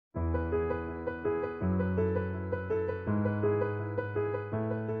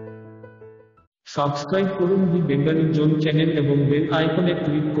Subscribe করুন দি Bengali zone channel এবং bell আইকনে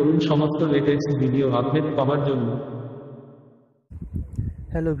ক্লিক করুন সমস্ত লেটেস্ট ভিডিও আপডেট পাওয়ার জন্য।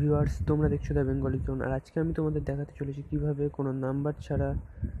 হ্যালো ভিউয়ার্স, তোমরা দেখছো দ্য বেঙ্গলি জোন। আর আজকে আমি তোমাদের দেখাতে চলেছি কিভাবে কোনো নাম্বার ছাড়া,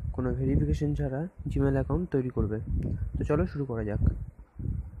 কোনো ভেরিফিকেশন ছাড়া জিমেল অ্যাকাউন্ট তৈরি করবে। তো চলো শুরু করা যাক।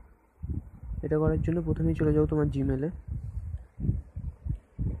 এটা করার জন্য প্রথমেই চলে যাও তোমার জিমেলে।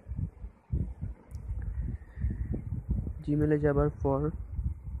 জিমেলে যাবার পর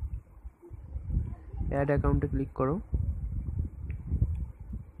অ্যাড অ্যাকাউন্টে ক্লিক করো,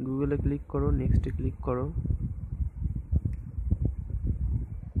 গুগলে ক্লিক করো, নেক্সটে ক্লিক করো।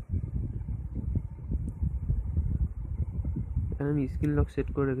 এখানে আমি স্ক্রিন লক সেট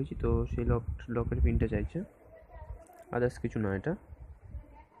করে রেখেছি, তো সেই লকের পিনটা চাইছে, আদার্স কিছু না। এটা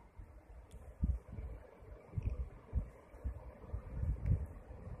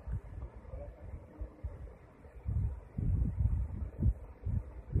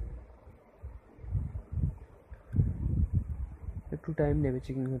একটু টাইম নেবে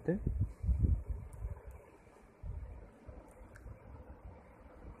চেকিং হতে।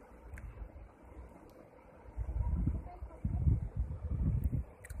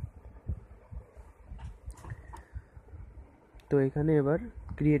 তো এখানে এবার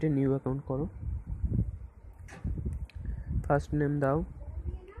ক্রিয়েট এ নিউ অ্যাকাউন্ট করো। ফার্স্ট নেম দাও,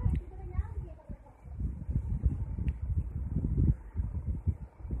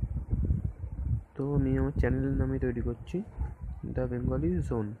 তো আমি আমার চ্যানেলের নামে তৈরি করছি, দ্য বেঙ্গলি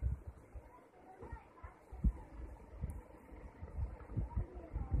জোন।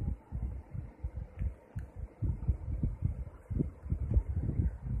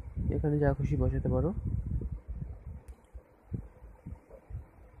 এখানে যা খুশি বসাতে পারো।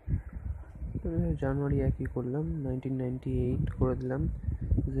 জানুয়ারি একই করলাম, 1998 করে দিলাম,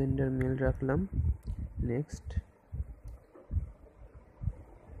 জেন্ডার মেল রাখলাম, নেক্সট।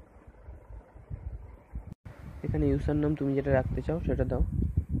 এখানে ইউজার নাম তুমি যেটা রাখতে চাও সেটা দাও।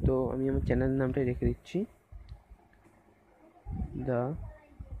 তো আমি আমার চ্যানেল নামটাই রেখে দিচ্ছি, দ্য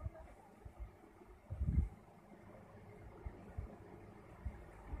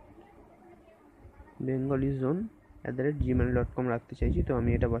বেঙ্গলি জোন @gmail.com রাখতে চাইছি। তো আমি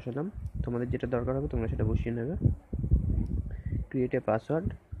এটা বসালাম। তোমাদের যেটা দরকার হবে তোমরা সেটা বসিয়ে নেবে। ক্রিয়েট এ পাসওয়ার্ড,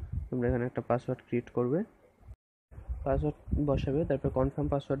 তোমরা এখানে একটা পাসওয়ার্ড ক্রিয়েট করবে, পাসওয়ার্ড বসাবে, তারপর কনফার্ম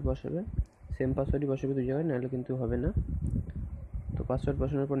পাসওয়ার্ড বসাবে। সেম পাসওয়ার্ডই বসাবে দুই জায়গায়, নাহলে কিন্তু হবে না। তো পাসওয়ার্ড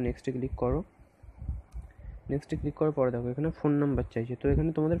বসানোর পর নেক্সটে ক্লিক করো। নেক্সটে ক্লিক করার পরে দেখো এখানে ফোন নাম্বার চাইছে। তো এখানে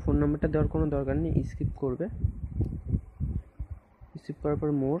তোমাদের ফোন নাম্বারটা দেওয়ার কোনো দরকার নেই, স্কিপ করবে। স্কিপ করার পর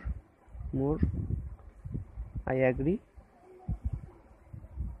মোর আই অ্যাগ্রি,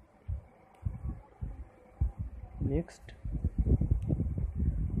 নেক্সট।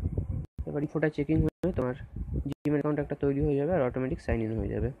 এবার ইফোটা চেকিং হয়ে তোমার জিমেল অ্যাকাউন্ট একটা তৈরি হয়ে যাবে আর অটোমেটিক সাইন ইন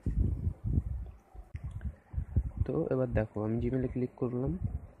হয়ে যাবে। তো এবার দেখো আমি জিমেলে ক্লিক করলাম,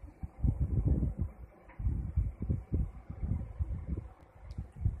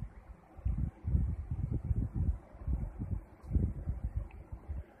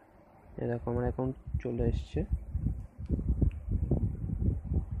 দেখো আমার অ্যাকাউন্ট চলে এসছে।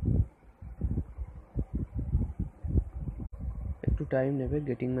 একটু টাইম নেবে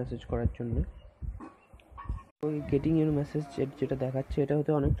গেটিং মেসেজ করার জন্য। ওই গেটিং এর মেসেজ যেটা দেখাচ্ছে এটা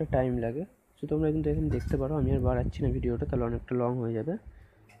হতে অনেকটা টাইম লাগে। তো তোমরা কিন্তু এখানে দেখতে পারো, আমি আর বাড়াচ্ছি না ভিডিওটা, তাহলে অনেকটা লং হয়ে যাবে।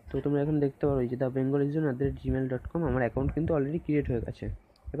 তো তোমরা এখানে দেখতে পারো যে দ্য বেঙ্গলি জোন @gmail.com আমার অ্যাকাউন্ট কিন্তু অলরেডি ক্রিয়েট হয়ে গেছে।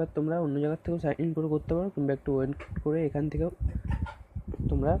 এবার তোমরা অন্য জায়গার থেকেও সাইন ইন করে করতে পারো, কিংবা একটু ওয়েট করে এখান থেকেও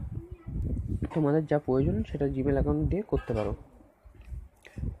তোমরা তোমাদের যা প্রয়োজন সেটা জিমেল অ্যাকাউন্ট দিয়ে করতে পারো।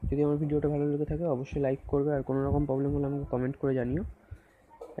 যদি আমার ভিডিওটা ভালো লেগে থাকে অবশ্যই লাইক করবে, আর কোনো রকম প্রবলেম হলে আমাকে কমেন্ট করে জানিও।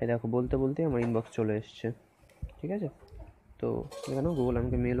 এই দেখো বলতে বলতে আমার ইনবক্স চলে এসছে, ঠিক আছে। তো এখানেও গুগল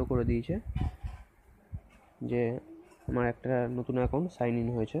আমাকে মেলও করে দিয়েছে যে আমার একটা নতুন অ্যাকাউন্ট সাইন ইন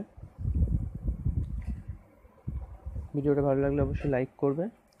হয়েছে। ভিডিওটা ভালো লাগলে অবশ্যই লাইক করবে,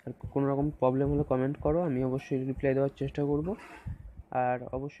 আর কোনো রকম প্রবলেম হলে কমেন্ট করো, আমি অবশ্যই রিপ্লাই দেওয়ার চেষ্টা করব। আর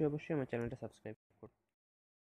অবশ্যই আমার চ্যানেলটা সাবস্ক্রাইব করো।